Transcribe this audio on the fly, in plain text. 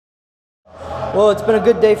Well, it's been a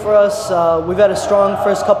good day for us. We've had a strong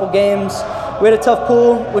first couple games. We had a tough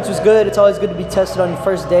pool, which was good. It's always good to be tested on your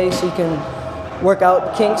first day so you can work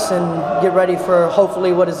out kinks and get ready for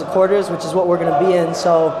hopefully what is the quarters, which is what we're going to be in.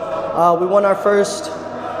 So we won our first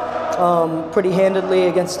pretty handedly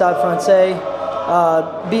against Stade Francais,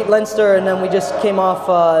 beat Leinster, and then we just came off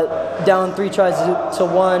down 3 tries to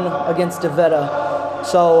 1 against Devetta.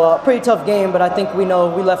 So pretty tough game, but I think we know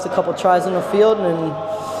we left a couple tries on the field and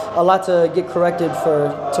a lot to get corrected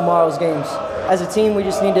for tomorrow's games. As a team, we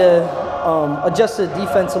just need to adjust the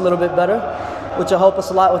defense a little bit better, which will help us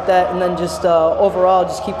a lot with that, and then just overall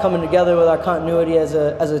just keep coming together with our continuity as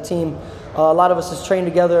a team. A lot of us has trained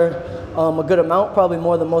together a good amount, probably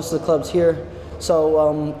more than most of the clubs here.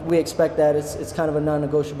 So we expect that. It's kind of a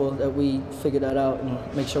non-negotiable that we figure that out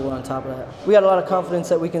and make sure we're on top of that. We got a lot of confidence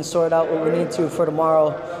that we can sort out what we need to for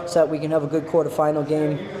tomorrow so that we can have a good quarterfinal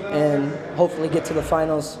game and hopefully get to the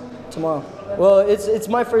finals tomorrow. Well, it's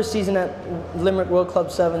my first season at Limerick World Club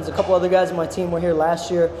Se7ens. A couple other guys on my team were here last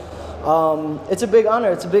year. It's a big honor.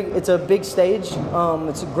 It's a big stage.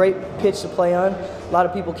 It's a great pitch to play on. A lot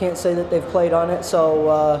of people can't say that they've played on it,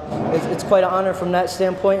 so it's quite an honor from that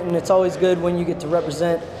standpoint. And it's always good when you get to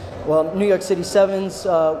represent, well, New York City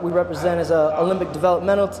Se7ens. We represent as a Olympic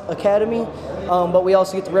Developmental Academy, but we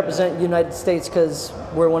also get to represent the United States because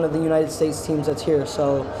we're one of the United States teams that's here.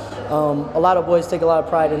 So a lot of boys take a lot of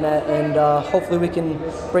pride in that, and hopefully we can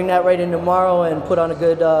bring that right in tomorrow and put on a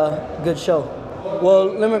good show. Well,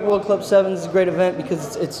 Limerick World Club Se7ens is a great event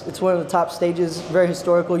because it's one of the top stages, very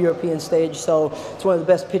historical European stage, so it's one of the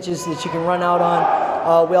best pitches that you can run out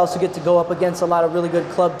on. We also get to go up against a lot of really good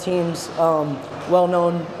club teams,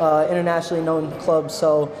 well-known, internationally known clubs,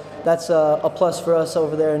 so that's a plus for us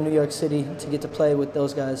over there in New York City to get to play with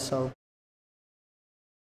those guys. So.